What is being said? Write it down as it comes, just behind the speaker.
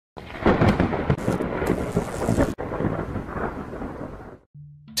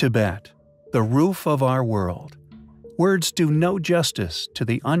Tibet, the roof of our world. Words do no justice to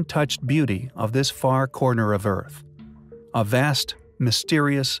the untouched beauty of this far corner of Earth. A vast,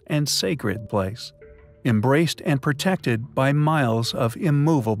 mysterious, and sacred place, embraced and protected by miles of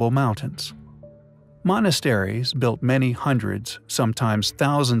immovable mountains. Monasteries built many hundreds, sometimes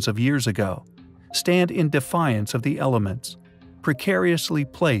thousands of years ago, stand in defiance of the elements, precariously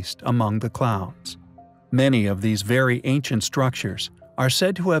placed among the clouds. Many of these very ancient structures are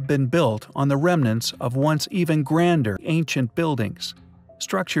said to have been built on the remnants of once even grander ancient buildings,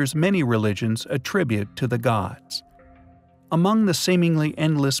 structures many religions attribute to the gods. Among the seemingly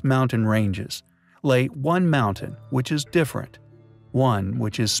endless mountain ranges lay one mountain which is different, one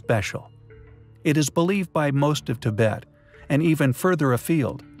which is special. It is believed by most of Tibet, and even further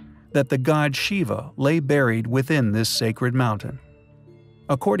afield, that the god Shiva lay buried within this sacred mountain.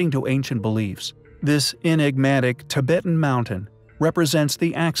 According to ancient beliefs, this enigmatic Tibetan mountain represents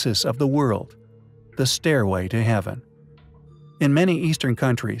the axis of the world, the stairway to heaven. In many Eastern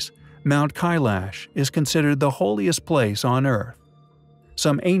countries, Mount Kailash is considered the holiest place on earth,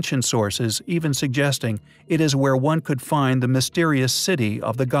 some ancient sources even suggesting it is where one could find the mysterious city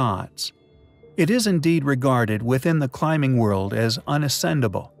of the gods. It is indeed regarded within the climbing world as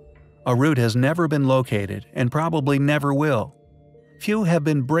unascendable. A route has never been located and probably never will. Few have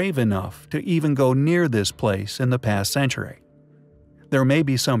been brave enough to even go near this place in the past century. There may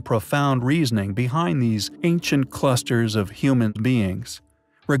be some profound reasoning behind these ancient clusters of human beings,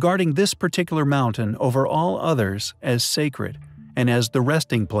 regarding this particular mountain over all others as sacred and as the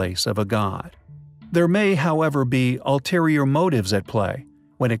resting place of a god. There may, however, be ulterior motives at play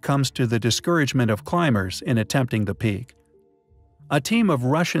when it comes to the discouragement of climbers in attempting the peak. A team of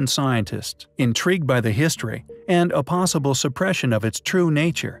Russian scientists, intrigued by the history and a possible suppression of its true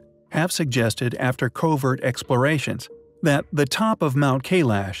nature, have suggested after covert explorations that the top of Mount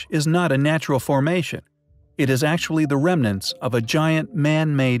Kailash is not a natural formation. It is actually the remnants of a giant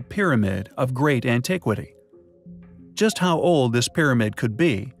man-made pyramid of great antiquity. Just how old this pyramid could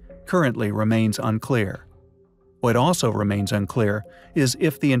be currently remains unclear. What also remains unclear is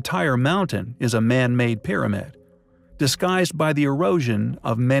if the entire mountain is a man-made pyramid, disguised by the erosion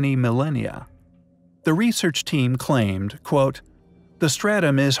of many millennia. The research team claimed, quote, "The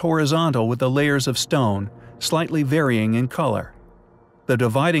stratum is horizontal with the layers of stone slightly varying in color. The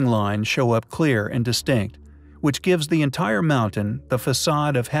dividing lines show up clear and distinct, which gives the entire mountain the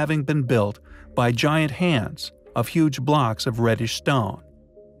facade of having been built by giant hands of huge blocks of reddish stone."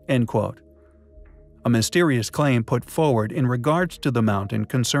 End quote. A mysterious claim put forward in regards to the mountain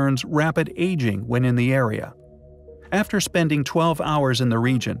concerns rapid aging when in the area. After spending 12 hours in the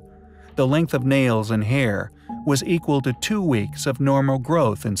region, the length of nails and hair was equal to 2 weeks of normal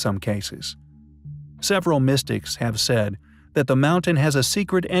growth in some cases. Several mystics have said that the mountain has a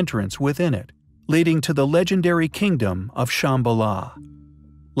secret entrance within it, leading to the legendary kingdom of Shambhala.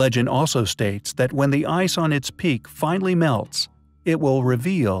 Legend also states that when the ice on its peak finally melts, it will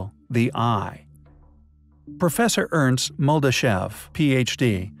reveal the eye. Professor Ernst Muldashev,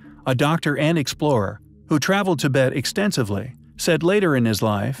 Ph.D., a doctor and explorer who traveled Tibet extensively, said later in his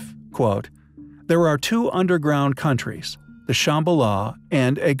life, quote, "There are 2 underground countries, the Shambhala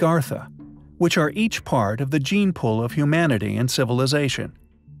and Agartha, which are each part of the gene pool of humanity and civilization.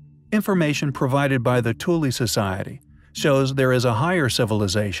 Information provided by the Thule Society shows there is a higher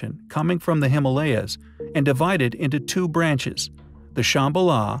civilization coming from the Himalayas and divided into 2 branches, the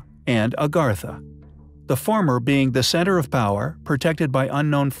Shambhala and Agartha, the former being the center of power protected by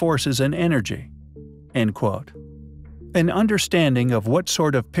unknown forces and energy." End quote. An understanding of what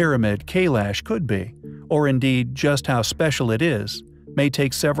sort of pyramid Kailash could be, or indeed just how special it is, may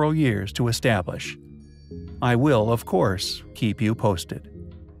take several years to establish. I will, of course, keep you posted.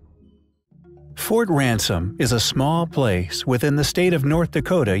 Fort Ransom is a small place within the state of North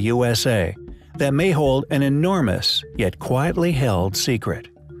Dakota, USA, that may hold an enormous, yet quietly held secret.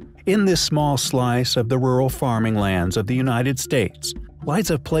 In this small slice of the rural farming lands of the United States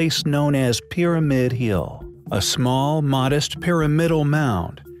lies a place known as Pyramid Hill, a small, modest pyramidal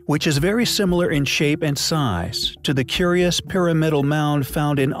mound, which is very similar in shape and size to the curious pyramidal mound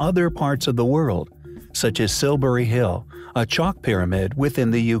found in other parts of the world, such as Silbury Hill, a chalk pyramid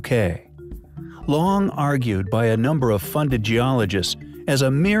within the UK. Long argued by a number of funded geologists as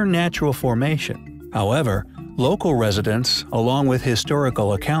a mere natural formation. However, local residents, along with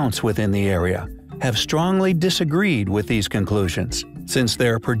historical accounts within the area, have strongly disagreed with these conclusions, since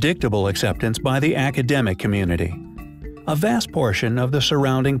their predictable acceptance by the academic community. A vast portion of the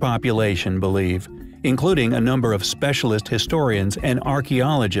surrounding population believe, including a number of specialist historians and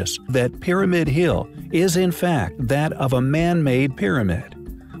archaeologists, that Pyramid Hill is in fact that of a man-made pyramid,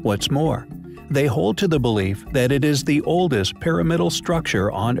 What's more, they hold to the belief that it is the oldest pyramidal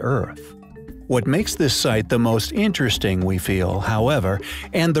structure on Earth. What makes this site the most interesting, we feel, however,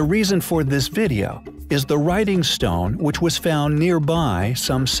 and the reason for this video, is the writing stone which was found nearby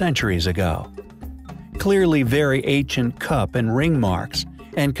some centuries ago. Clearly very ancient cup and ring marks,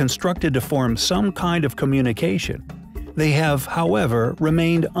 and constructed to form some kind of communication, they have, however,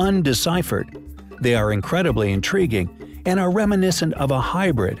 remained undeciphered. They are incredibly intriguing and are reminiscent of a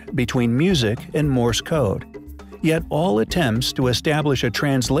hybrid between music and Morse code. Yet all attempts to establish a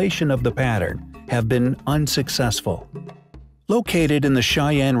translation of the pattern have been unsuccessful. Located in the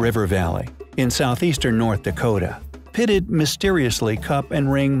Cheyenne River Valley, in southeastern North Dakota, pitted mysteriously cup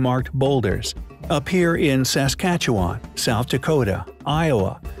and ring marked boulders appear in Saskatchewan, South Dakota,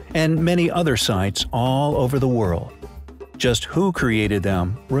 Iowa, and many other sites all over the world. Just who created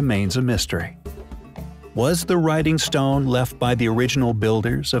them remains a mystery. Was the writing stone left by the original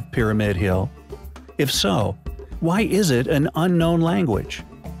builders of Pyramid Hill? If so, why is it an unknown language?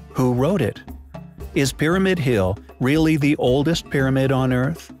 Who wrote it? Is Pyramid Hill really the oldest pyramid on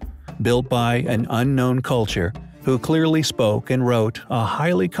Earth? Built by an unknown culture who clearly spoke and wrote a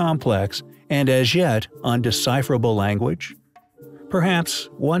highly complex and as yet undecipherable language? Perhaps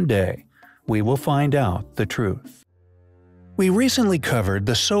one day we will find out the truth. We recently covered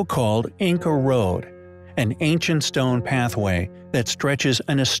the so-called Inca Road, an ancient stone pathway that stretches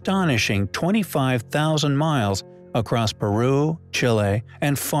an astonishing 25,000 miles across Peru, Chile,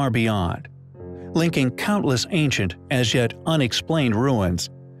 and far beyond. Linking countless ancient, as yet unexplained ruins,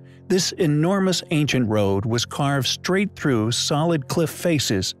 this enormous ancient road was carved straight through solid cliff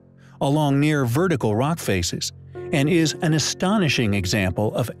faces, along near vertical rock faces, and is an astonishing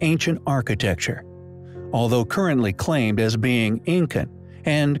example of ancient architecture. Although currently claimed as being Incan,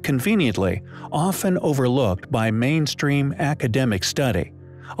 and conveniently often overlooked by mainstream academic study,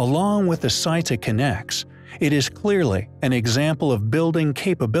 along with the sites it connects, it is clearly an example of building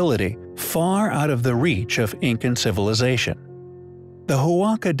capability far out of the reach of Incan civilization. The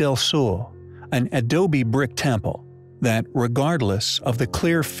Huaca del Sul, an adobe brick temple that, regardless of the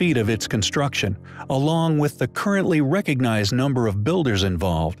clear feat of its construction, along with the currently recognized number of builders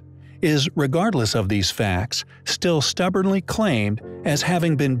involved, is, regardless of these facts, still stubbornly claimed as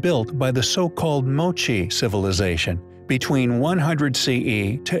having been built by the so-called Mochi civilization between 100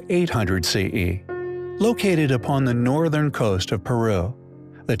 CE to 800 CE. Located upon the northern coast of Peru,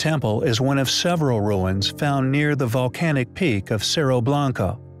 the temple is one of several ruins found near the volcanic peak of Cerro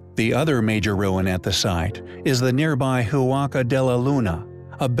Blanco. The other major ruin at the site is the nearby Huaca de la Luna,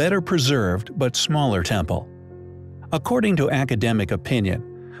 a better preserved but smaller temple. According to academic opinion,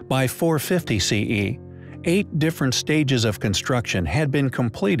 by 450 CE, 8 different stages of construction had been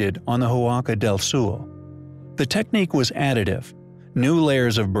completed on the Huaca del Sul. The technique was additive. New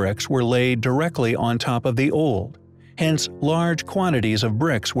layers of bricks were laid directly on top of the old, hence large quantities of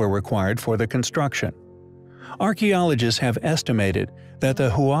bricks were required for the construction. Archaeologists have estimated that the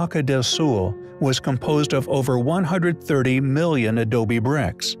Huaca del Sul was composed of over 130 million adobe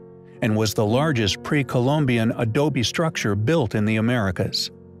bricks, and was the largest pre-Columbian adobe structure built in the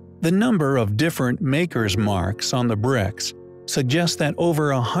Americas. The number of different makers' marks on the bricks suggests that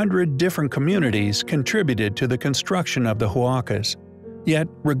over 100 different communities contributed to the construction of the Huacas. Yet,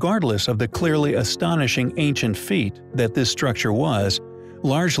 regardless of the clearly astonishing ancient feat that this structure was,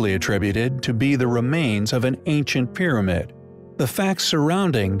 largely attributed to be the remains of an ancient pyramid, the facts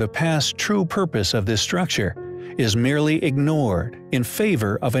surrounding the past true purpose of this structure is merely ignored in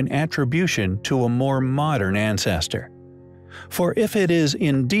favor of an attribution to a more modern ancestor. For if it is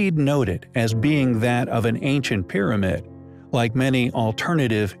indeed noted as being that of an ancient pyramid, like many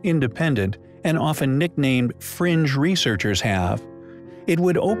alternative, independent, and often nicknamed fringe researchers have, it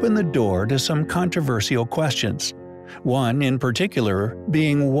would open the door to some controversial questions. One in particular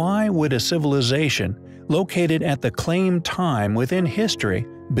being, why would a civilization located at the claimed time within history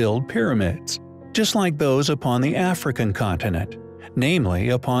build pyramids, just like those upon the African continent, namely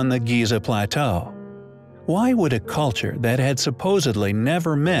upon the Giza Plateau? Why would a culture that had supposedly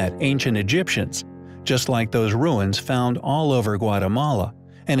never met ancient Egyptians, just like those ruins found all over Guatemala,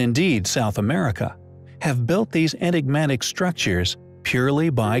 and indeed South America, have built these enigmatic structures purely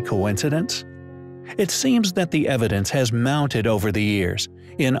by coincidence? It seems that the evidence has mounted over the years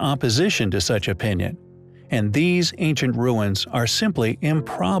in opposition to such opinion, and these ancient ruins are simply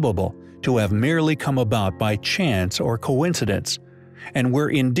improbable to have merely come about by chance or coincidence, and were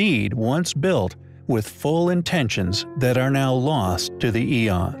indeed once built with full intentions that are now lost to the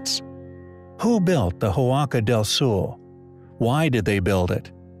eons. Who built the Huaca del Sul? Why did they build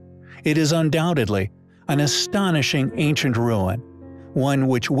it? It is undoubtedly an astonishing ancient ruin, one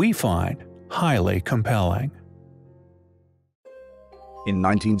which we find highly compelling. In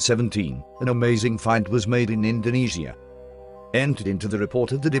 1917, an amazing find was made in Indonesia. Entered into the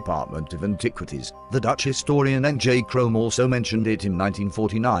report of the Department of Antiquities, the Dutch historian N.J. Crome also mentioned it in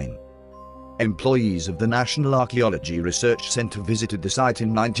 1949. Employees of the National Archaeology Research Centre visited the site in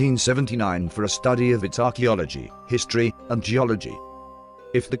 1979 for a study of its archaeology, history, and geology.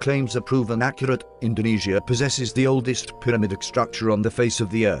 If the claims are proven accurate, Indonesia possesses the oldest pyramidic structure on the face of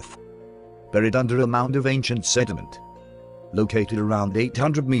the earth. Buried under a mound of ancient sediment. Located around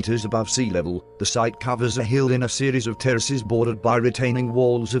 800 meters above sea level, the site covers a hill in a series of terraces bordered by retaining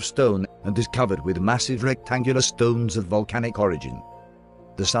walls of stone, and is covered with massive rectangular stones of volcanic origin.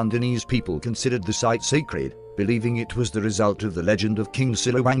 The Sundanese people considered the site sacred, believing it was the result of the legend of King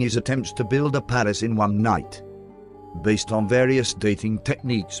Siliwangi's attempts to build a palace in one night. Based on various dating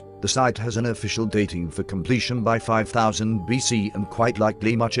techniques, the site has an official dating for completion by 5000 BC and quite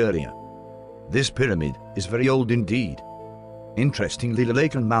likely much earlier. This pyramid is very old indeed. Interestingly, the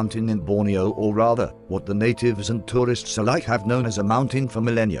Lakan Mountain in Borneo, or rather, what the natives and tourists alike have known as a mountain for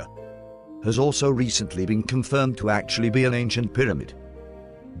millennia, has also recently been confirmed to actually be an ancient pyramid.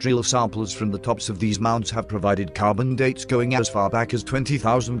 Drill samples from the tops of these mounds have provided carbon dates going as far back as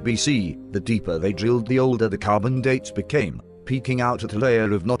 20,000 BC. The deeper they drilled, the older the carbon dates became, peaking out at a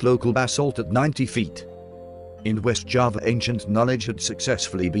layer of not local basalt at 90 feet. In West Java, ancient knowledge had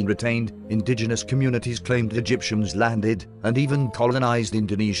successfully been retained. Indigenous communities claimed Egyptians landed and even colonized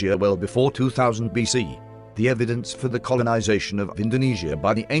Indonesia well before 2000 BC. The evidence for the colonization of Indonesia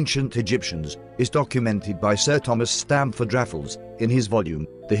by the ancient Egyptians is documented by Sir Thomas Stamford Raffles in his volume,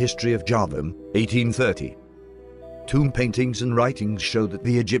 The History of Java, 1830. Tomb paintings and writings show that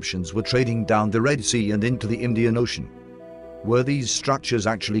the Egyptians were trading down the Red Sea and into the Indian Ocean. Were these structures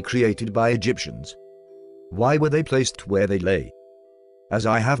actually created by Egyptians? Why were they placed where they lay? As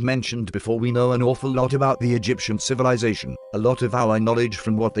I have mentioned before, we know an awful lot about the Egyptian civilization. A lot of our knowledge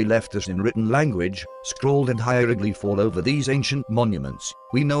from what they left us in written language, scrawled and hieroglyph all over these ancient monuments.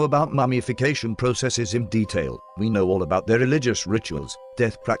 We know about mummification processes in detail. We know all about their religious rituals,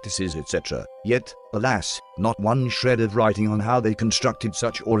 death practices, etc. Yet, alas, not one shred of writing on how they constructed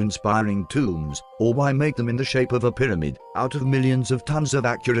such awe-inspiring tombs, or why make them in the shape of a pyramid, out of millions of tons of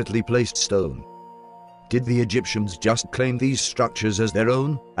accurately placed stone. Did the Egyptians just claim these structures as their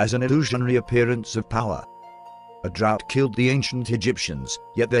own, as an illusionary appearance of power? A drought killed the ancient Egyptians,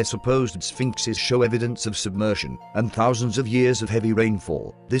 yet their supposed sphinxes show evidence of submersion, and thousands of years of heavy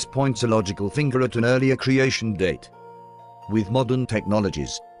rainfall. This points a logical finger at an earlier creation date. With modern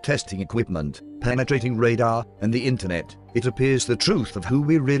technologies, testing equipment, penetrating radar, and the internet, it appears the truth of who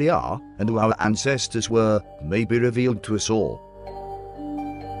we really are, and who our ancestors were, may be revealed to us all.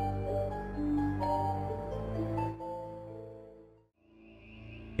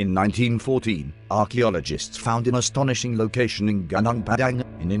 In 1914, archaeologists found an astonishing location in Gunung Padang,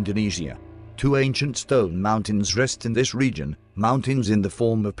 in Indonesia. Two ancient stone mountains rest in this region, mountains in the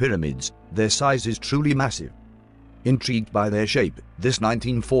form of pyramids. Their size is truly massive. Intrigued by their shape, this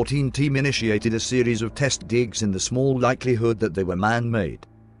 1914 team initiated a series of test digs in the small likelihood that they were man-made.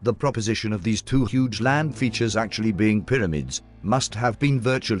 The proposition of these two huge land features actually being pyramids must have been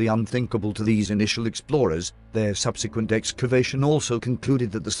virtually unthinkable to these initial explorers. Their subsequent excavation also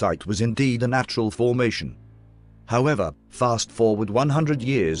concluded that the site was indeed a natural formation. However, fast forward 100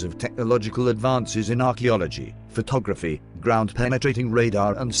 years of technological advances in archaeology, photography, ground-penetrating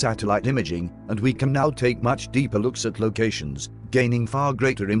radar and satellite imaging, and we can now take much deeper looks at locations, gaining far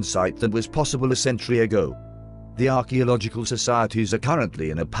greater insight than was possible a century ago. The archaeological societies are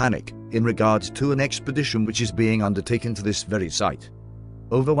currently in a panic in regards to an expedition which is being undertaken to this very site.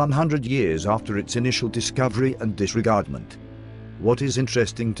 Over 100 years after its initial discovery and disregardment. What is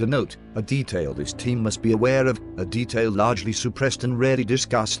interesting to note, a detail this team must be aware of, a detail largely suppressed and rarely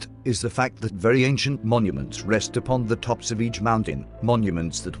discussed, is the fact that very ancient monuments rest upon the tops of each mountain,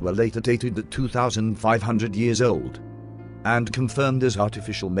 monuments that were later dated at 2,500 years old, and confirmed as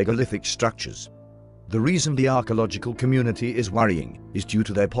artificial megalithic structures. The reason the archaeological community is worrying is due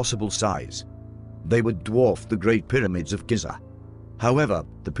to their possible size. They would dwarf the Great Pyramids of Giza. However,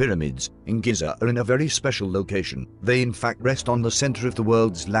 the pyramids in Giza are in a very special location. They in fact rest on the center of the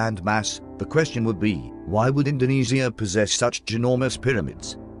world's land mass. The question would be, why would Indonesia possess such ginormous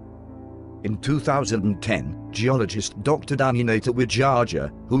pyramids? In 2010, geologist Dr. Daninata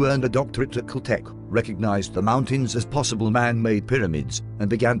Wijaja, who earned a doctorate at Caltech, recognized the mountains as possible man-made pyramids and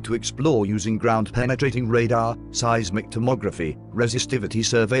began to explore using ground-penetrating radar, seismic tomography, resistivity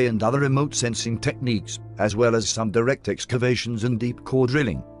survey and other remote sensing techniques, as well as some direct excavations and deep core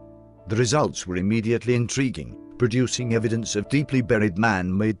drilling. The results were immediately intriguing, producing evidence of deeply buried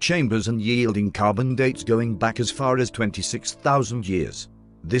man-made chambers and yielding carbon dates going back as far as 26,000 years.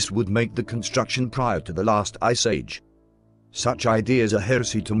 This would make the construction prior to the last ice age. Such ideas are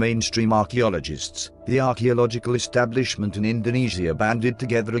heresy to mainstream archaeologists. The archaeological establishment in Indonesia banded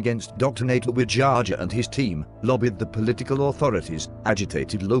together against Dr. Nato Widjaja and his team, lobbied the political authorities,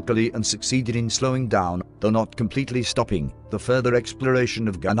 agitated locally and succeeded in slowing down, though not completely stopping, the further exploration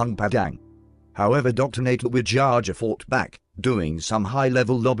of Gunung Padang. However, Dr. Nato Widjaja fought back, doing some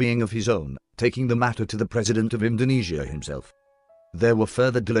high-level lobbying of his own, taking the matter to the president of Indonesia himself. There were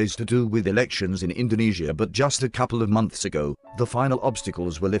further delays to do with elections in Indonesia, but just a couple of months ago, the final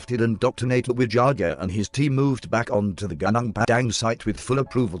obstacles were lifted and Dr. Nato Widjaja and his team moved back onto the Gunung Padang site with full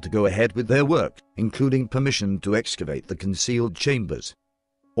approval to go ahead with their work, including permission to excavate the concealed chambers.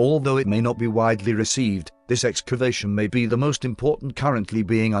 Although it may not be widely received, this excavation may be the most important currently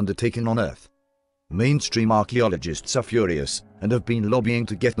being undertaken on Earth. Mainstream archaeologists are furious, and have been lobbying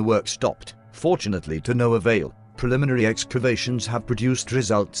to get the work stopped, fortunately to no avail. Preliminary excavations have produced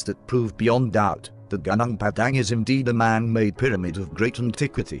results that prove beyond doubt that Gunung Padang is indeed a man-made pyramid of great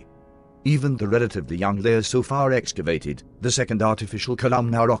antiquity. Even the relatively young layers so far excavated, the second artificial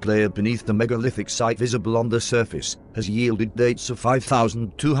columnar rock layer beneath the megalithic site visible on the surface, has yielded dates of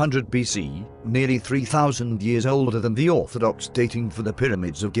 5200 BC, nearly 3,000 years older than the orthodox dating for the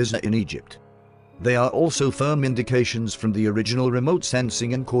pyramids of Giza in Egypt. They are also firm indications from the original remote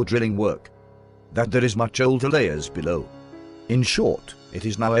sensing and core drilling work that there is much older layers below. In short, it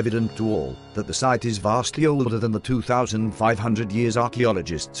is now evident to all that the site is vastly older than the 2,500 years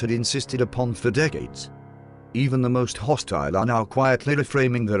archaeologists had insisted upon for decades. Even the most hostile are now quietly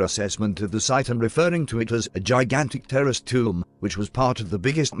reframing their assessment of the site and referring to it as a gigantic terraced tomb, which was part of the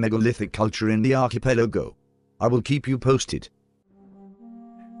biggest megalithic culture in the archipelago. I will keep you posted.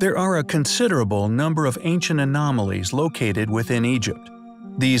 There are a considerable number of ancient anomalies located within Egypt.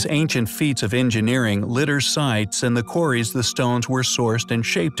 These ancient feats of engineering litter sites and the quarries the stones were sourced and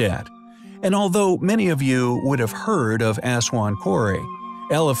shaped at. And although many of you would have heard of Aswan Quarry,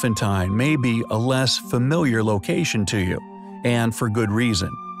 Elephantine may be a less familiar location to you, and for good reason.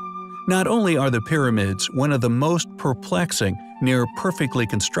 Not only are the pyramids one of the most perplexing, near perfectly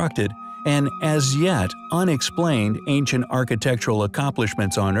constructed, and as yet unexplained ancient architectural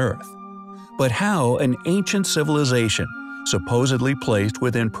accomplishments on Earth, but how an ancient civilization, supposedly placed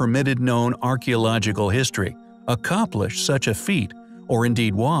within permitted known archaeological history, accomplished such a feat, or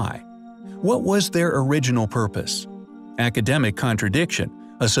indeed why. What was their original purpose? Academic contradiction,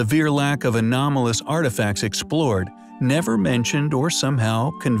 a severe lack of anomalous artifacts explored, never mentioned or somehow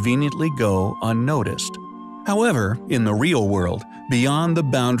conveniently go unnoticed. However, in the real world, beyond the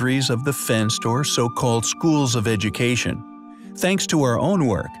boundaries of the fenced or so-called schools of education, thanks to our own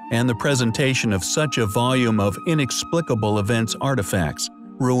work and the presentation of such a volume of inexplicable events artifacts,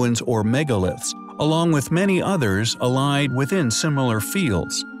 ruins or megaliths, along with many others allied within similar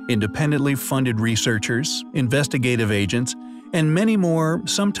fields, independently funded researchers, investigative agents, and many more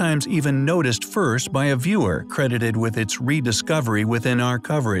sometimes even noticed first by a viewer credited with its rediscovery within our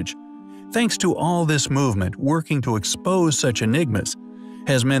coverage. Thanks to all this movement working to expose such enigmas,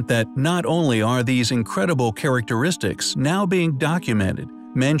 has meant that not only are these incredible characteristics now being documented,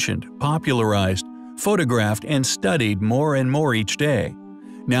 mentioned, popularized, photographed, and studied more and more each day,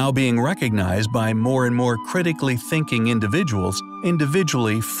 now being recognized by more and more critically thinking individuals,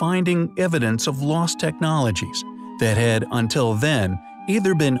 individually finding evidence of lost technologies that had until then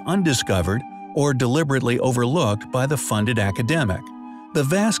either been undiscovered or deliberately overlooked by the funded academic. The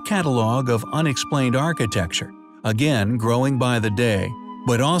vast catalog of unexplained architecture, again growing by the day,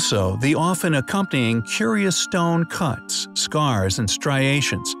 but also the often accompanying curious stone cuts, scars, and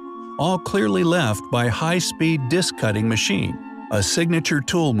striations, all clearly left by high-speed disc-cutting machine, a signature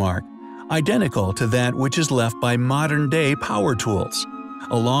tool mark, identical to that which is left by modern-day power tools,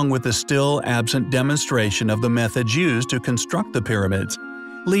 along with the still absent demonstration of the methods used to construct the pyramids,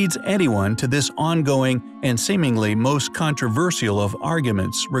 leads anyone to this ongoing and seemingly most controversial of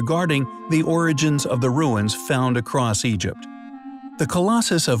arguments regarding the origins of the ruins found across Egypt. The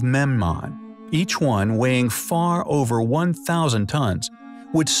Colossus of Memnon, each one weighing far over 1,000 tons,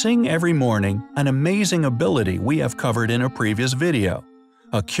 would sing every morning, an amazing ability we have covered in a previous video,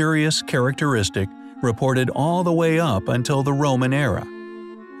 a curious characteristic reported all the way up until the Roman era.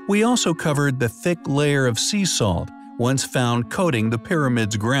 We also covered the thick layer of sea salt once found coating the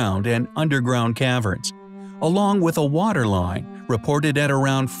pyramid's ground and underground caverns, along with a water line reported at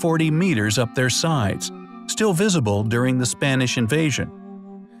around 40 meters up their sides, still visible during the Spanish invasion.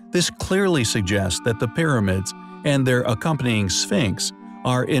 This clearly suggests that the pyramids and their accompanying sphinx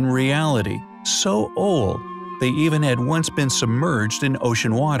are in reality so old they even had once been submerged in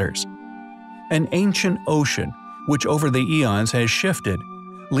ocean waters. An ancient ocean which over the eons has shifted,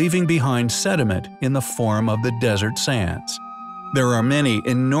 leaving behind sediment in the form of the desert sands. There are many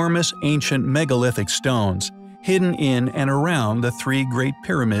enormous ancient megalithic stones hidden in and around the three Great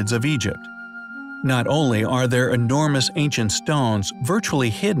Pyramids of Egypt. Not only are there enormous ancient stones virtually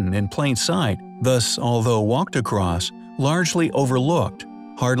hidden in plain sight, thus, although walked across, largely overlooked,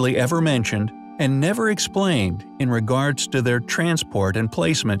 hardly ever mentioned, and never explained in regards to their transport and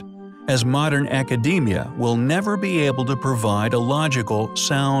placement, as modern academia will never be able to provide a logical,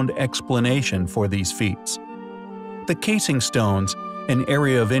 sound explanation for these feats. The casing stones, an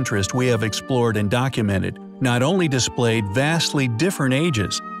area of interest we have explored and documented, not only displayed vastly different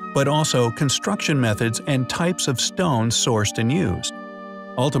ages, but also construction methods and types of stones sourced and used.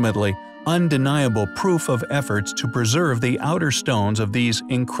 Ultimately, undeniable proof of efforts to preserve the outer stones of these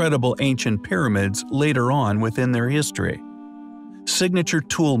incredible ancient pyramids later on within their history. Signature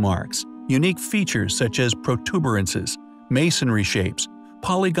tool marks, unique features such as protuberances, masonry shapes,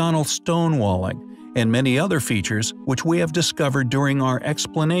 polygonal stone walling, and many other features which we have discovered during our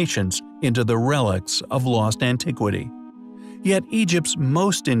explanations into the relics of lost antiquity. Yet Egypt's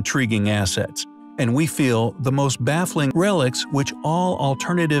most intriguing assets, and we feel the most baffling relics which all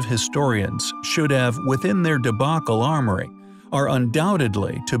alternative historians should have within their debacle armory, are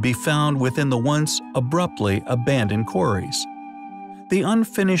undoubtedly to be found within the once abruptly abandoned quarries. The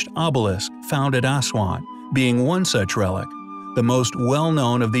unfinished obelisk found at Aswan being one such relic, the most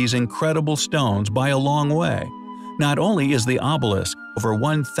well-known of these incredible stones by a long way. Not only is the obelisk over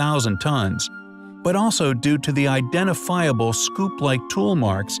 1,000 tons, but also due to the identifiable scoop-like tool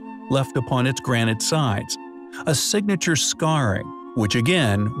marks left upon its granite sides, a signature scarring, which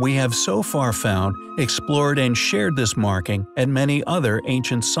again we have so far found, explored and shared this marking at many other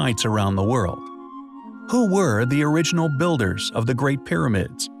ancient sites around the world. Who were the original builders of the Great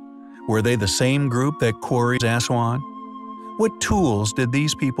Pyramids? Were they the same group that quarried Aswan? What tools did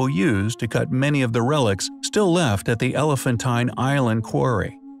these people use to cut many of the relics still left at the Elephantine Island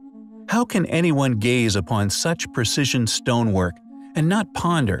quarry? How can anyone gaze upon such precision stonework and not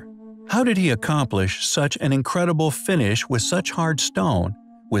ponder, how did he accomplish such an incredible finish with such hard stone,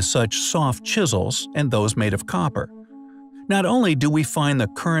 with such soft chisels and those made of copper? Not only do we find the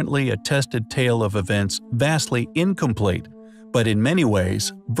currently attested tale of events vastly incomplete, but in many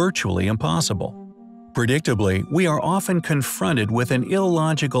ways virtually impossible. Predictably, we are often confronted with an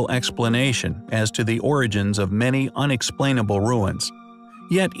illogical explanation as to the origins of many unexplainable ruins.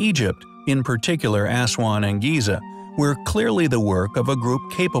 Yet Egypt, in particular Aswan and Giza, were clearly the work of a group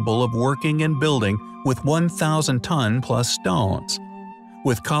capable of working and building with 1,000-ton-plus stones.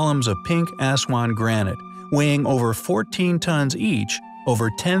 With columns of pink Aswan granite weighing over 14 tons each, over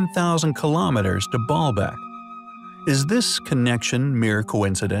 10,000 kilometers to Baalbek. Is this connection mere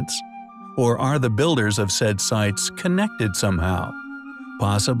coincidence? Or are the builders of said sites connected somehow?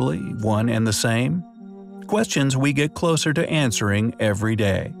 Possibly one and the same? Questions we get closer to answering every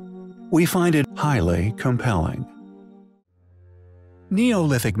day. We find it highly compelling.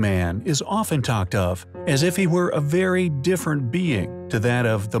 Neolithic man is often talked of as if he were a very different being to that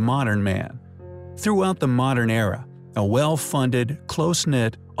of the modern man. Throughout the modern era, a well-funded,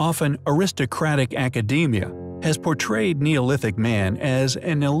 close-knit, often aristocratic academia has portrayed Neolithic man as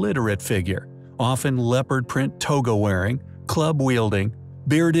an illiterate figure, often leopard print toga-wearing, club-wielding,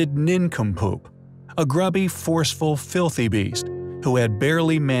 bearded nincompoop, a grubby, forceful, filthy beast who had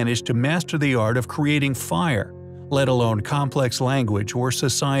barely managed to master the art of creating fire, let alone complex language or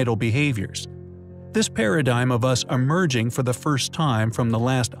societal behaviors. This paradigm of us emerging for the first time from the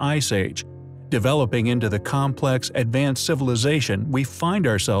last ice age, developing into the complex, advanced civilization we find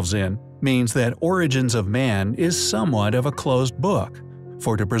ourselves in, means that Origins of Man is somewhat of a closed book,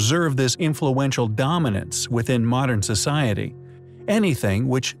 for to preserve this influential dominance within modern society, anything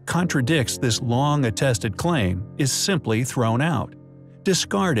which contradicts this long-attested claim is simply thrown out,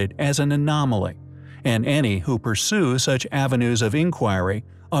 discarded as an anomaly, and any who pursue such avenues of inquiry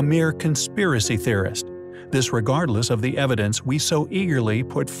a mere conspiracy theorist, this regardless of the evidence we so eagerly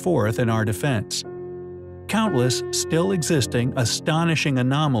put forth in our defense. Countless still existing astonishing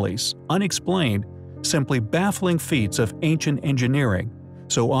anomalies, unexplained, simply baffling feats of ancient engineering,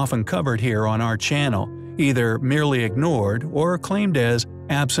 so often covered here on our channel, either merely ignored or claimed as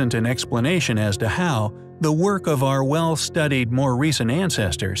absent an explanation as to how the work of our well-studied more recent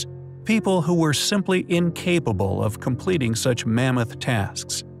ancestors, people who were simply incapable of completing such mammoth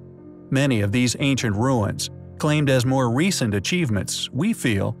tasks. Many of these ancient ruins, claimed as more recent achievements, we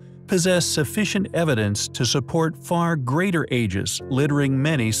feel, possess sufficient evidence to support far greater ages littering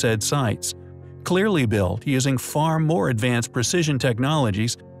many said sites, clearly built using far more advanced precision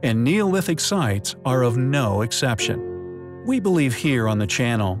technologies, and Neolithic sites are of no exception. We believe here on the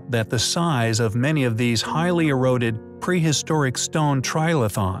channel that the size of many of these highly eroded prehistoric stone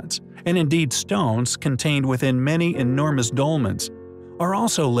trilithons, and indeed stones contained within many enormous dolmens, are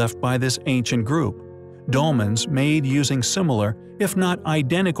also left by this ancient group. Dolmens made using similar, if not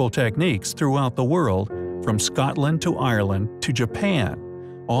identical techniques throughout the world, from Scotland to Ireland to Japan,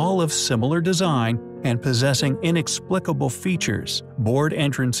 all of similar design and possessing inexplicable features, bored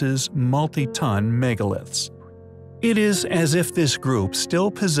entrances, multi-ton megaliths. It is as if this group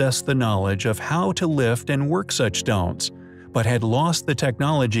still possessed the knowledge of how to lift and work such stones, but had lost the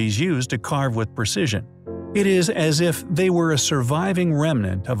technologies used to carve with precision. It is as if they were a surviving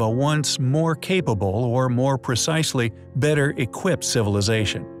remnant of a once more capable, or more precisely, better equipped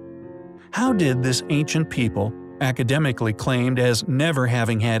civilization. How did this ancient people, academically claimed as never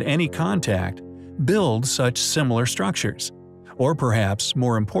having had any contact, build such similar structures? Or perhaps,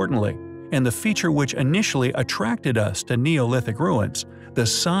 more importantly, and the feature which initially attracted us to Neolithic ruins, the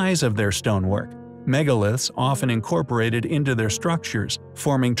size of their stonework. Megaliths often incorporated into their structures,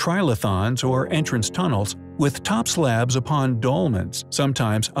 forming trilithons or entrance tunnels, with top slabs upon dolmens,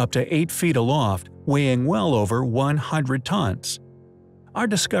 sometimes up to 8 feet aloft, weighing well over 100 tons. Our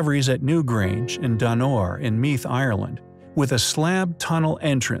discoveries at Newgrange and Donore in Meath, Ireland, with a slab tunnel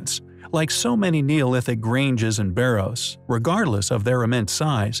entrance, like so many Neolithic granges and barrows, regardless of their immense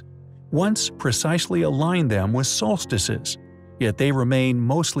size, once precisely aligned them with solstices, yet they remain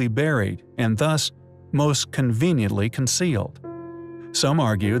mostly buried and thus most conveniently concealed. Some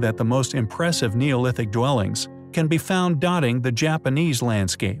argue that the most impressive Neolithic dwellings can be found dotting the Japanese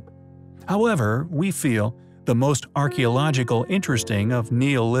landscape. However, we feel the most archaeological interesting of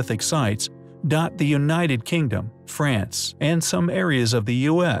Neolithic sites dot the United Kingdom, France, and some areas of the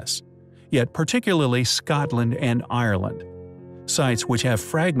US, yet particularly Scotland and Ireland. Sites which have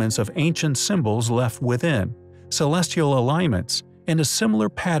fragments of ancient symbols left within, celestial alignments, and a similar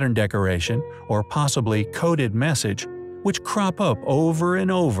pattern decoration or possibly coded message which crop up over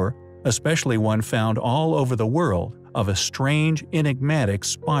and over, especially one found all over the world of a strange, enigmatic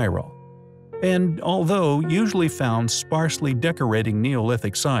spiral. And although usually found sparsely decorating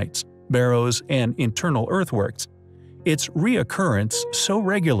Neolithic sites, barrows, and internal earthworks, its reoccurrence so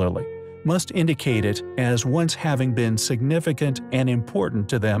regularly must indicate it as once having been significant and important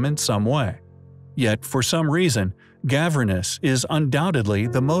to them in some way. Yet, for some reason, Gavernus is undoubtedly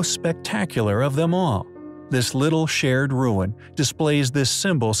the most spectacular of them all. This little shared ruin displays this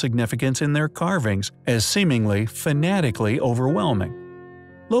symbol significance in their carvings as seemingly fanatically overwhelming.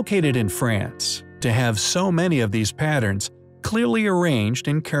 Located in France, to have so many of these patterns clearly arranged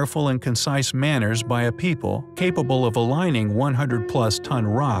in careful and concise manners by a people capable of aligning 100-plus ton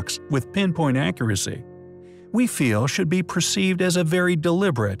rocks with pinpoint accuracy, we feel should be perceived as a very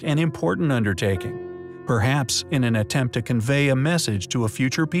deliberate and important undertaking, perhaps in an attempt to convey a message to a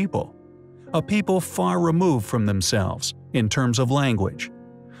future people, a people far removed from themselves in terms of language,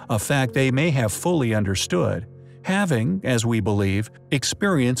 a fact they may have fully understood, having, as we believe,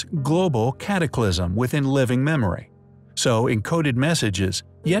 experienced global cataclysm within living memory. So encoded messages,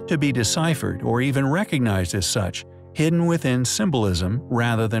 yet to be deciphered or even recognized as such, hidden within symbolism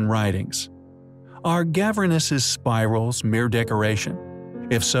rather than writings. Are Gavernus's spirals mere decoration?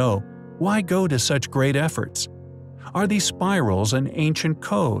 If so, why go to such great efforts? Are these spirals an ancient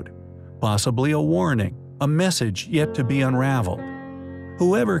code? Possibly a warning, a message yet to be unraveled?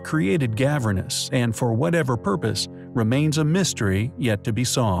 Whoever created Gavernus, and for whatever purpose, remains a mystery yet to be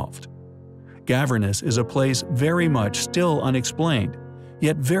solved. Gavernus is a place very much still unexplained,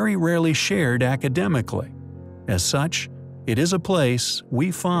 yet very rarely shared academically. As such, it is a place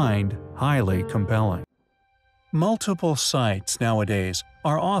we find highly compelling. Multiple sites nowadays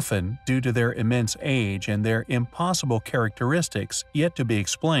are often, due to their immense age and their impossible characteristics yet to be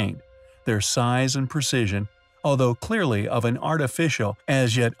explained, their size and precision, although clearly of an artificial,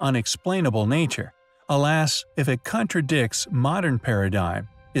 as yet unexplainable nature, alas, if it contradicts modern paradigm,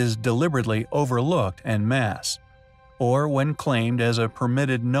 is deliberately overlooked en masse, or when claimed as a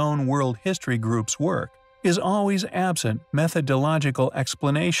permitted known world history group's work, is always absent methodological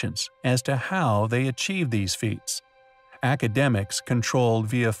explanations as to how they achieve these feats. Academics controlled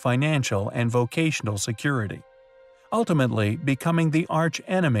via financial and vocational security, ultimately becoming the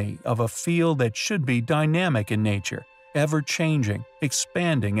arch-enemy of a field that should be dynamic in nature, ever-changing,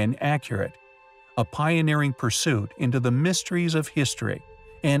 expanding, and accurate, a pioneering pursuit into the mysteries of history,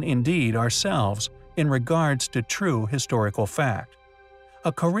 and indeed ourselves in regards to true historical fact.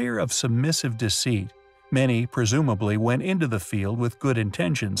 A career of submissive deceit, many presumably went into the field with good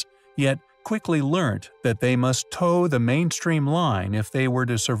intentions, yet quickly learnt that they must toe the mainstream line if they were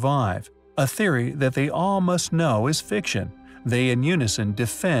to survive, a theory that they all must know is fiction. They in unison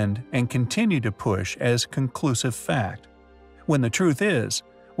defend and continue to push as conclusive fact. When the truth is,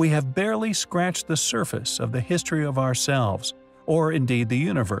 we have barely scratched the surface of the history of ourselves, or indeed the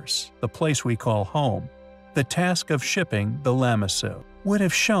universe, the place we call home. The task of shipping the Lamassu would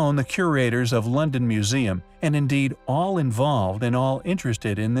have shown the curators of London Museum, and indeed all involved and all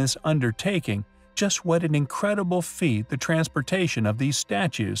interested in this undertaking, just what an incredible feat the transportation of these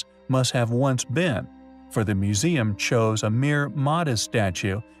statues must have once been, for the museum chose a mere modest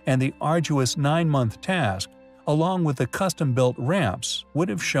statue, and the arduous 9-month task, along with the custom-built ramps, would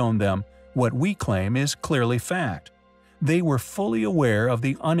have shown them what we claim is clearly fact. They were fully aware of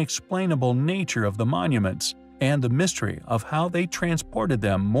the unexplainable nature of the monuments and the mystery of how they transported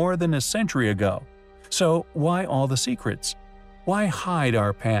them more than a century ago. So why all the secrets? Why hide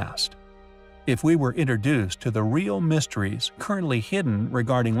our past? If we were introduced to the real mysteries currently hidden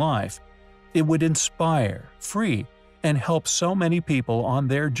regarding life, it would inspire, free, and help so many people on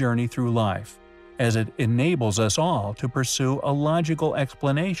their journey through life, as it enables us all to pursue a logical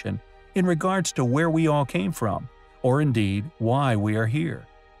explanation in regards to where we all came from, or indeed why we are here.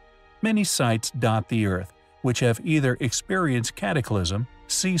 Many sites dot the earth, which have either experienced cataclysm,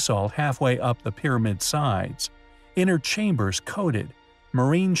 sea salt halfway up the pyramid sides, inner chambers coated,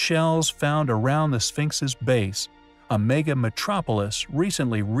 marine shells found around the Sphinx's base, a mega metropolis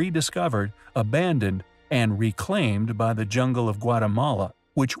recently rediscovered, abandoned, and reclaimed by the jungle of Guatemala,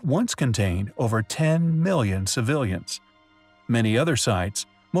 which once contained over 10 million civilians. Many other sites,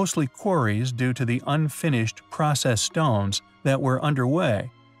 mostly quarries due to the unfinished processed stones that were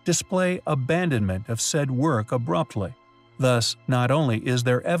underway, display abandonment of said work abruptly. Thus, not only is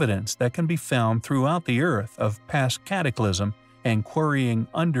there evidence that can be found throughout the earth of past cataclysm and quarrying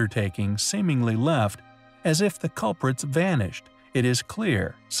undertakings seemingly left, as if the culprits vanished, it is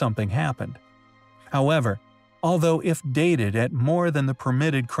clear something happened. However, although if dated at more than the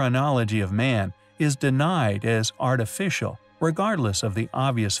permitted chronology of man is denied as artificial, regardless of the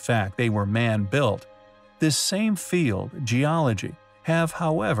obvious fact they were man-built, this same field, geology, have,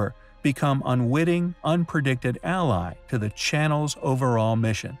 however, become unwitting, unpredicted ally to the channel's overall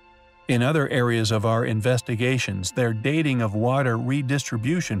mission. In other areas of our investigations, their dating of water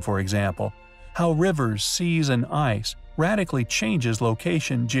redistribution, for example, how rivers, seas, and ice radically changes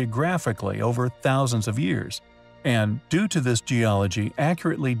location geographically over thousands of years, and due to this geology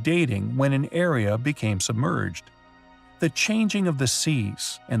accurately dating when an area became submerged. The changing of the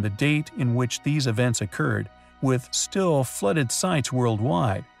seas and the date in which these events occurred, with still flooded sites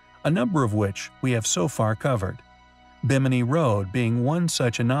worldwide, a number of which we have so far covered. Bimini Road being one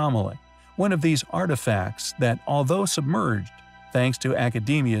such anomaly, one of these artifacts that, although submerged, thanks to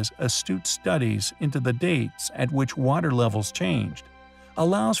academia's astute studies into the dates at which water levels changed,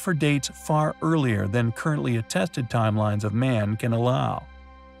 allows for dates far earlier than currently attested timelines of man can allow.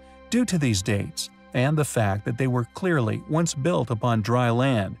 Due to these dates, and the fact that they were clearly once built upon dry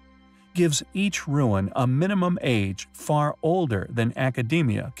land, gives each ruin a minimum age far older than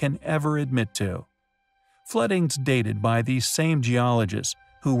academia can ever admit to. Floodings dated by these same geologists,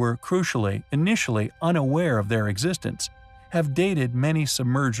 who were crucially initially unaware of their existence, have dated many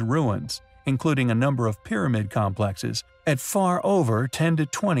submerged ruins, including a number of pyramid complexes, at far over 10 to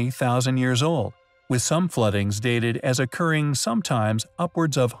 20,000 years old, with some floodings dated as occurring sometimes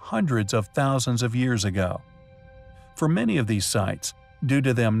upwards of hundreds of thousands of years ago. For many of these sites, due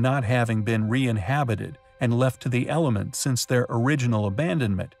to them not having been re-inhabited and left to the elements since their original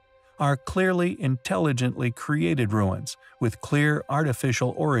abandonment, are clearly intelligently created ruins with clear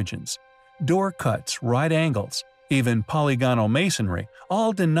artificial origins, door cuts, right angles, even polygonal masonry,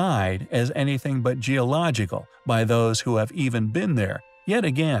 all denied as anything but geological by those who have even been there, yet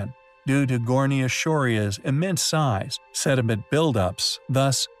again, due to Gornia Shoria's immense size, sediment buildups,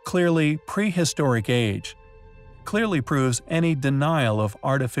 thus clearly prehistoric age, clearly proves any denial of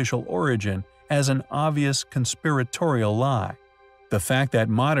artificial origin as an obvious conspiratorial lie. The fact that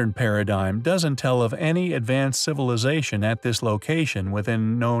modern paradigm doesn't tell of any advanced civilization at this location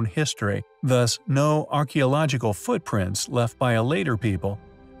within known history, thus no archaeological footprints left by a later people,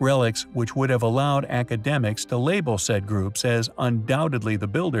 relics which would have allowed academics to label said groups as undoubtedly the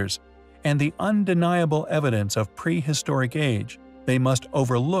builders, and the undeniable evidence of prehistoric age, they must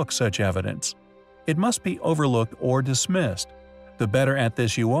overlook such evidence. It must be overlooked or dismissed. The better at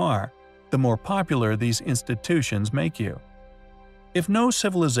this you are, the more popular these institutions make you. If no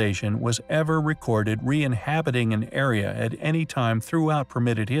civilization was ever recorded re-inhabiting an area at any time throughout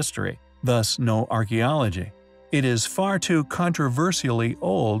permitted history, thus no archaeology, It is far too controversially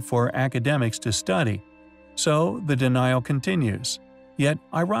old for academics to study, so the denial continues. Yet,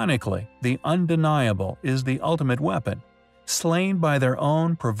 ironically, the undeniable is the ultimate weapon, slain by their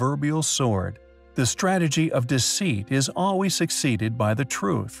own proverbial sword. The strategy of deceit is always succeeded by the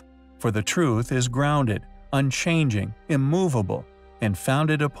truth, for the truth is grounded, unchanging, immovable, and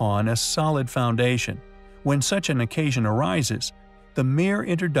founded upon a solid foundation. When such an occasion arises, the mere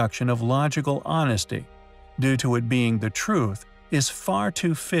introduction of logical honesty, due to it being the truth, is far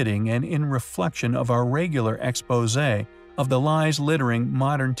too fitting and in reflection of our regular exposé of the lies littering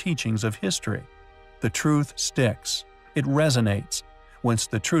modern teachings of history. The truth sticks. It resonates. Once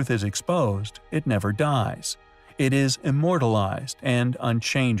the truth is exposed, it never dies. It is immortalized and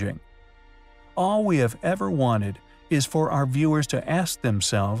unchanging. All we have ever wanted is for our viewers to ask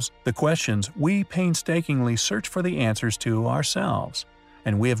themselves the questions we painstakingly search for the answers to ourselves,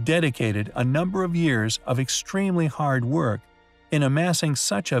 and we have dedicated a number of years of extremely hard work in amassing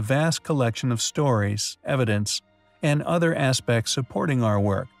such a vast collection of stories, evidence, and other aspects supporting our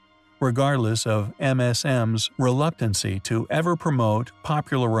work, regardless of MSM's reluctancy to ever promote,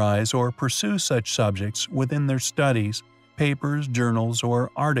 popularize, or pursue such subjects within their studies, papers, journals,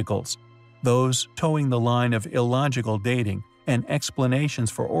 or articles. Those towing the line of illogical dating and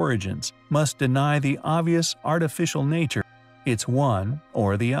explanations for origins must deny the obvious artificial nature. It's one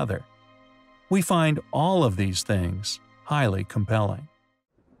or the other. We find all of these things highly compelling.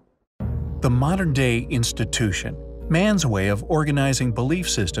 The modern-day institution, man's way of organizing belief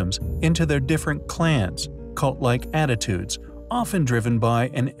systems into their different clans, cult-like attitudes, often driven by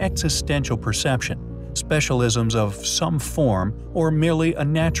an existential perception, specialisms of some form, or merely a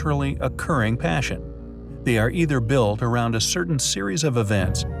naturally occurring passion. They are either built around a certain series of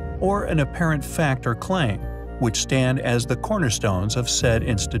events or an apparent fact or claim, which stand as the cornerstones of said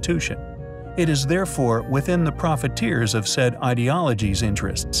institution. It is therefore within the profiteers of said ideology's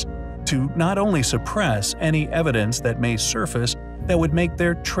interests to not only suppress any evidence that may surface that would make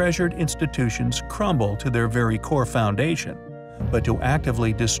their treasured institutions crumble to their very core foundation, but to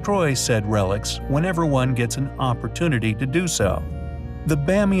actively destroy said relics whenever one gets an opportunity to do so. The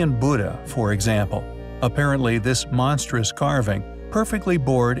Bamiyan Buddha, for example, apparently this monstrous carving, perfectly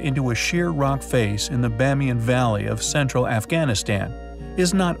bored into a sheer rock face in the Bamiyan Valley of central Afghanistan,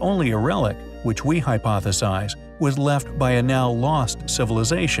 is not only a relic, which we hypothesize was left by a now lost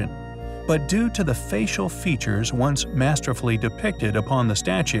civilization, but due to the facial features once masterfully depicted upon the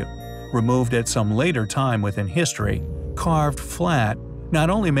statue, removed at some later time within history, carved flat, not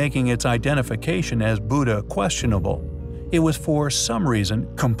only making its identification as Buddha questionable, it was for some reason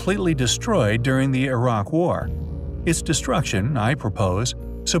completely destroyed during the Iraq War. Its destruction, I propose,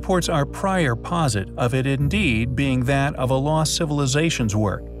 supports our prior posit of it indeed being that of a lost civilization's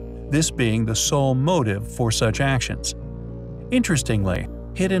work, this being the sole motive for such actions. Interestingly,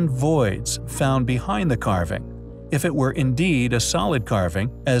 hidden voids found behind the carving. If it were indeed a solid carving,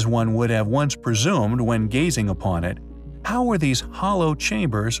 as one would have once presumed when gazing upon it, how were these hollow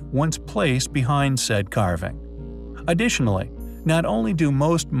chambers once placed behind said carving? Additionally, not only do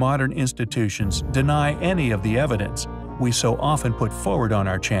most modern institutions deny any of the evidence we so often put forward on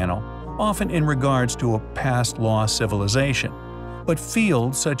our channel, often in regards to a past lost civilization, but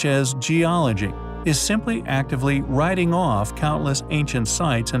fields such as geology is simply actively writing off countless ancient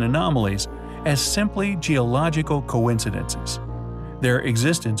sites and anomalies as simply geological coincidences, their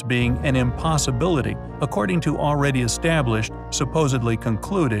existence being an impossibility according to already established, supposedly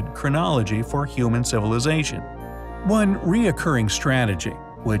concluded chronology for human civilization. One reoccurring strategy,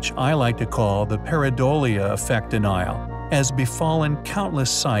 which I like to call the pareidolia effect denial, has befallen countless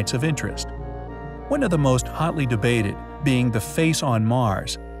sites of interest. One of the most hotly debated being the face on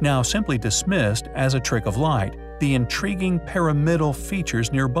Mars, now simply dismissed as a trick of light, the intriguing pyramidal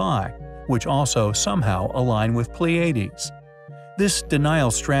features nearby, which also somehow align with Pleiades. This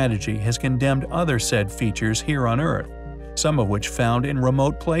denial strategy has condemned other said features here on Earth, some of which found in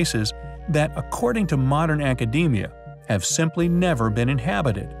remote places that, according to modern academia, have simply never been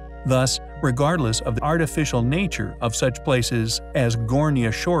inhabited. Thus, regardless of the artificial nature of such places as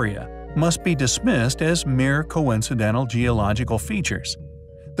Gornia Shoria, must be dismissed as mere coincidental geological features.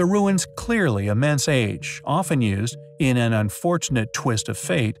 The ruins clearly immense age, often used, in an unfortunate twist of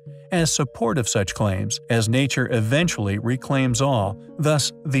fate, as support of such claims, as nature eventually reclaims all.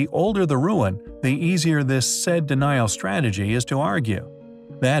 Thus, the older the ruin, the easier this said denial strategy is to argue.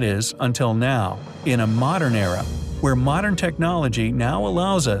 That is, until now, in a modern era, where modern technology now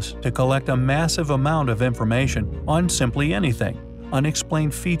allows us to collect a massive amount of information on simply anything,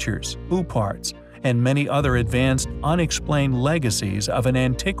 unexplained features, parts, and many other advanced unexplained legacies of an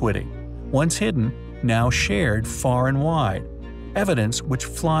antiquity, once hidden now shared far and wide, evidence which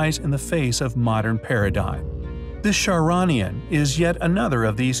flies in the face of modern paradigm. This Charonion is yet another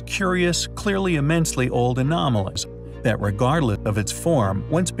of these curious, clearly immensely old anomalies that, regardless of its form,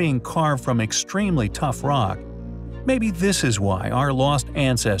 once being carved from extremely tough rock. Maybe this is why our lost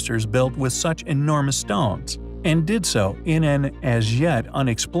ancestors built with such enormous stones, and did so in an as yet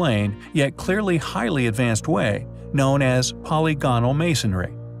unexplained, yet clearly highly advanced way, known as polygonal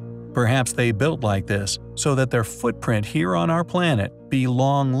masonry. Perhaps they built like this so that their footprint here on our planet be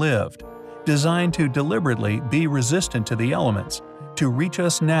long-lived, designed to deliberately be resistant to the elements, to reach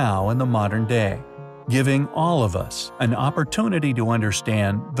us now in the modern day, giving all of us an opportunity to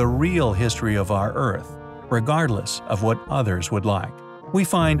understand the real history of our Earth, regardless of what others would like. We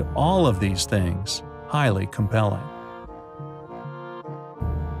find all of these things highly compelling.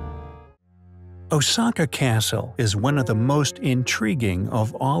 Osaka Castle is one of the most intriguing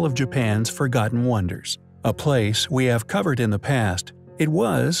of all of Japan's forgotten wonders. A place we have covered in the past, it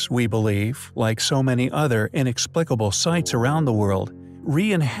was, we believe, like so many other inexplicable sites around the world,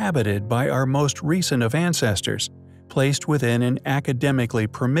 re-inhabited by our most recent of ancestors, placed within an academically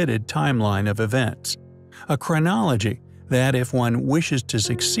permitted timeline of events. A chronology that, if one wishes to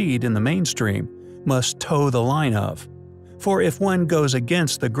succeed in the mainstream, must toe the line of. For if one goes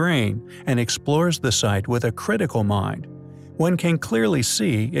against the grain and explores the site with a critical mind, one can clearly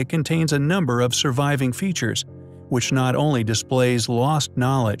see it contains a number of surviving features, which not only displays lost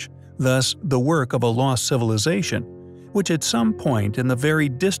knowledge, thus the work of a lost civilization, which at some point in the very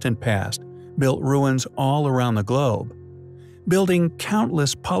distant past built ruins all around the globe, building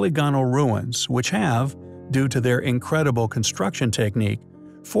countless polygonal ruins which have, due to their incredible construction technique,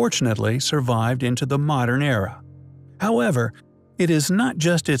 fortunately survived into the modern era. However, it is not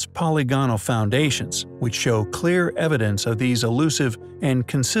just its polygonal foundations which show clear evidence of these elusive and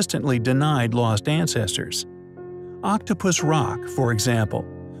consistently denied lost ancestors. Octopus Rock, for example,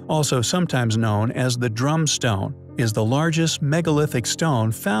 also sometimes known as the Drum Stone, is the largest megalithic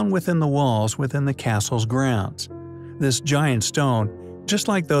stone found within the walls within the castle's grounds. This giant stone, just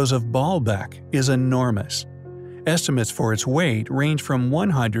like those of Baalbek, is enormous. Estimates for its weight range from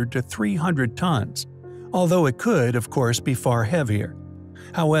 100 to 300 tons, although it could, of course, be far heavier.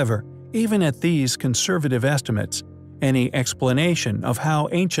 However, even at these conservative estimates, any explanation of how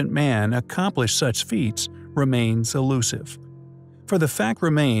ancient man accomplished such feats remains elusive. For the fact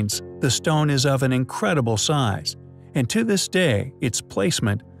remains, the stone is of an incredible size, and to this day its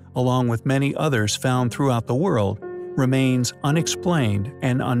placement, along with many others found throughout the world, remains unexplained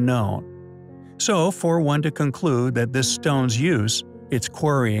and unknown. So, for one to conclude that this stone's use, its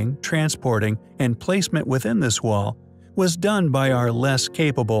quarrying, transporting, and placement within this wall, was done by our less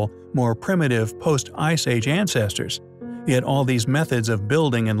capable, more primitive post-Ice Age ancestors, yet all these methods of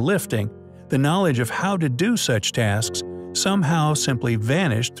building and lifting, the knowledge of how to do such tasks, somehow simply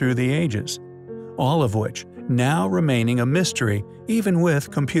vanished through the ages, all of which now remaining a mystery even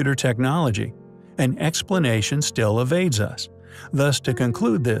with computer technology. An explanation still evades us. Thus, to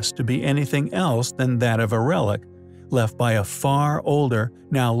conclude this to be anything else than that of a relic, left by a far older,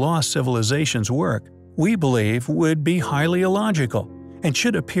 now lost civilization's work, we believe would be highly illogical, and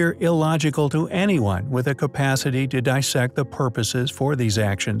should appear illogical to anyone with a capacity to dissect the purposes for these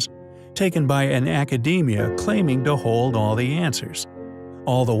actions, taken by an academia claiming to hold all the answers,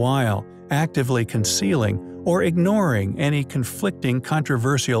 all the while actively concealing or ignoring any conflicting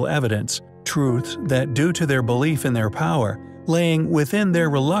controversial evidence, truths that, due to their belief in their power, laying within their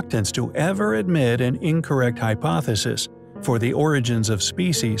reluctance to ever admit an incorrect hypothesis for the origins of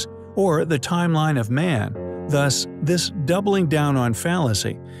species or the timeline of man. Thus, this doubling down on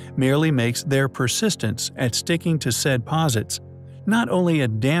fallacy merely makes their persistence at sticking to said posits not only a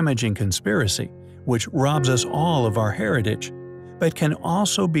damaging conspiracy, which robs us all of our heritage, but can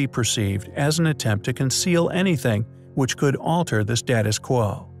also be perceived as an attempt to conceal anything which could alter the status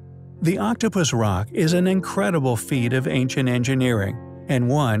quo. The Octopus Rock is an incredible feat of ancient engineering, and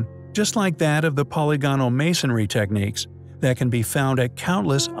one, just like that of the polygonal masonry techniques that can be found at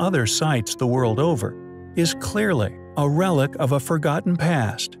countless other sites the world over, is clearly a relic of a forgotten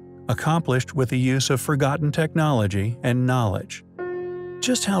past, accomplished with the use of forgotten technology and knowledge.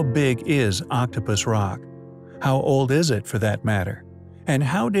 Just how big is Octopus Rock? How old is it, for that matter? And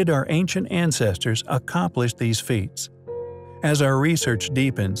how did our ancient ancestors accomplish these feats? As our research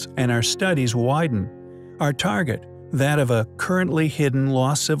deepens and our studies widen, our target, that of a currently hidden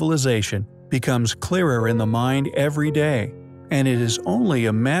lost civilization, becomes clearer in the mind every day, and it is only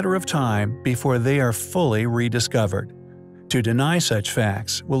a matter of time before they are fully rediscovered. To deny such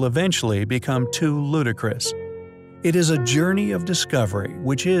facts will eventually become too ludicrous. It is a journey of discovery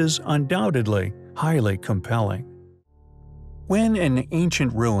which is, undoubtedly, highly compelling. When an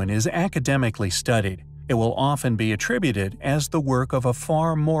ancient ruin is academically studied, it will often be attributed as the work of a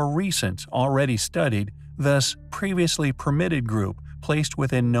far more recent, already studied, thus previously permitted group placed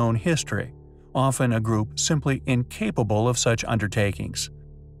within known history, often a group simply incapable of such undertakings.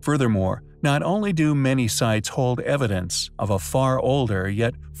 Furthermore, not only do many sites hold evidence of a far older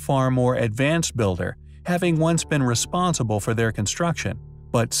yet far more advanced builder having once been responsible for their construction,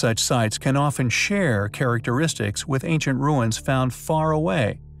 but such sites can often share characteristics with ancient ruins found far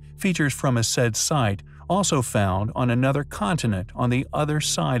away, features from a said site also found on another continent on the other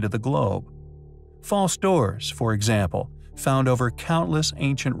side of the globe. False doors, for example, found over countless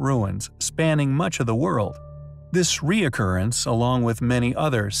ancient ruins spanning much of the world. This reoccurrence, along with many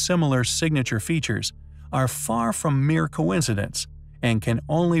other similar signature features, are far from mere coincidence and can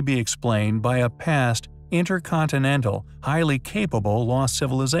only be explained by a past, intercontinental, highly capable lost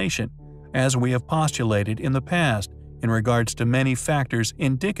civilization, as we have postulated in the past in regards to many factors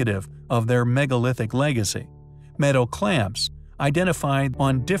indicative of their megalithic legacy. Metal clamps, identified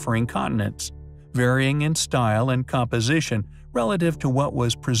on differing continents, varying in style and composition relative to what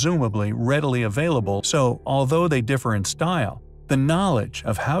was presumably readily available, so although they differ in style, the knowledge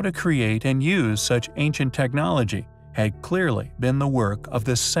of how to create and use such ancient technology had clearly been the work of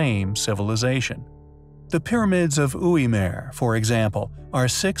the same civilization. The pyramids of Uimer, for example, are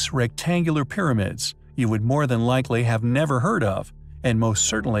 6 rectangular pyramids you would more than likely have never heard of, and most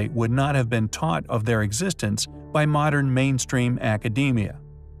certainly would not have been taught of their existence by modern mainstream academia.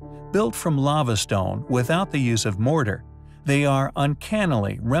 Built from lava stone without the use of mortar, they are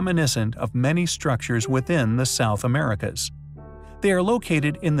uncannily reminiscent of many structures within the South Americas. They are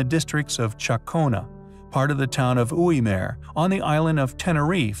located in the districts of Chacona, part of the town of Uimer, on the island of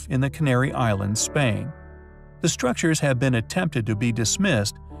Tenerife in the Canary Islands, Spain. The structures have been attempted to be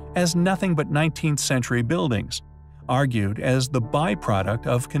dismissed as nothing but 19th century buildings, argued as the byproduct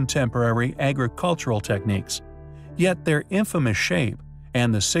of contemporary agricultural techniques. Yet their infamous shape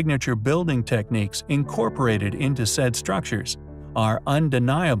and the signature building techniques incorporated into said structures are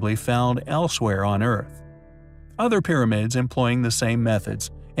undeniably found elsewhere on Earth. Other pyramids employing the same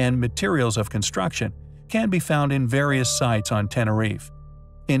methods and materials of construction can be found in various sites on Tenerife.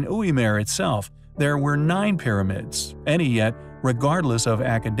 In Uimer itself, there were 9 pyramids, any yet, regardless of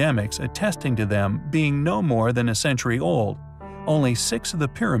academics attesting to them being no more than a century old. Only 6 of the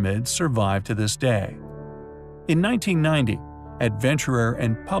pyramids survive to this day. In 1990, adventurer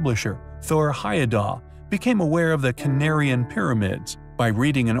and publisher Thor Heyerdahl became aware of the Canarian pyramids by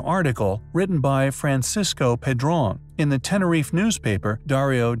reading an article written by Francisco Pedron in the Tenerife newspaper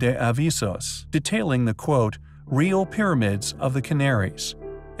Diario de Avisos, detailing the quote, "real pyramids of the Canaries,"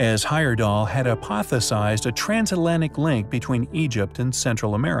 as Heyerdahl had hypothesized a transatlantic link between Egypt and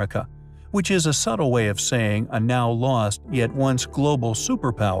Central America, which is a subtle way of saying a now lost yet once global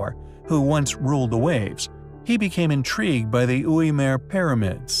superpower who once ruled the waves. He became intrigued by the Uimer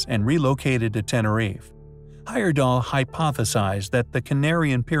pyramids and relocated to Tenerife. Heyerdahl hypothesized that the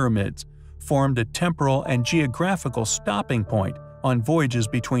Canarian pyramids formed a temporal and geographical stopping point on voyages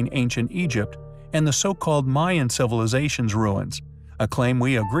between ancient Egypt and the so-called Mayan civilization's ruins, a claim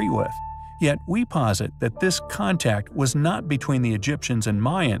we agree with. Yet we posit that this contact was not between the Egyptians and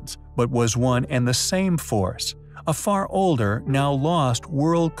Mayans, but was one and the same force, a far older, now lost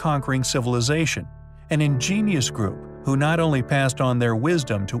world-conquering civilization, an ingenious group who not only passed on their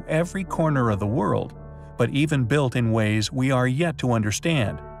wisdom to every corner of the world, but even built in ways we are yet to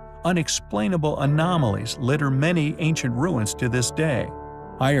understand. Unexplainable anomalies litter many ancient ruins to this day.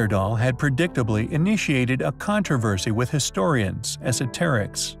 Heyerdahl had predictably initiated a controversy with historians,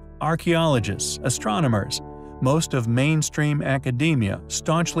 esoterics, archaeologists, astronomers. Most of mainstream academia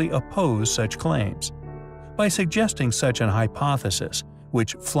staunchly opposed such claims. By suggesting such an hypothesis,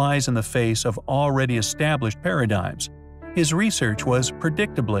 which flies in the face of already established paradigms, his research was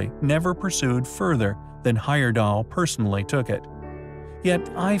predictably never pursued further than Heyerdahl personally took it. Yet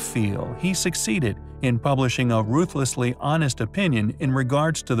I feel he succeeded in publishing a ruthlessly honest opinion in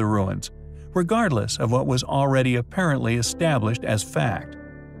regards to the ruins, regardless of what was already apparently established as fact.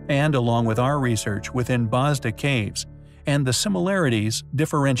 And along with our research within Bosda caves, and the similarities,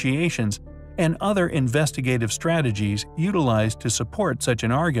 differentiations, and other investigative strategies utilized to support such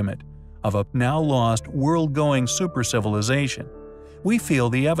an argument of a now lost world-going super-civilization, we feel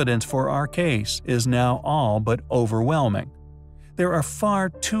the evidence for our case is now all but overwhelming. There are far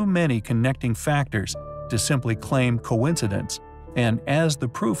too many connecting factors to simply claim coincidence, and as the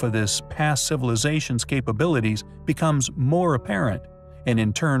proof of this past civilization's capabilities becomes more apparent, and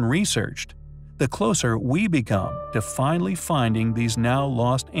in turn researched, the closer we become to finally finding these now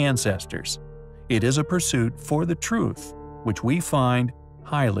lost ancestors. It is a pursuit for the truth, which we find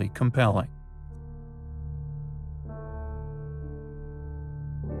highly compelling.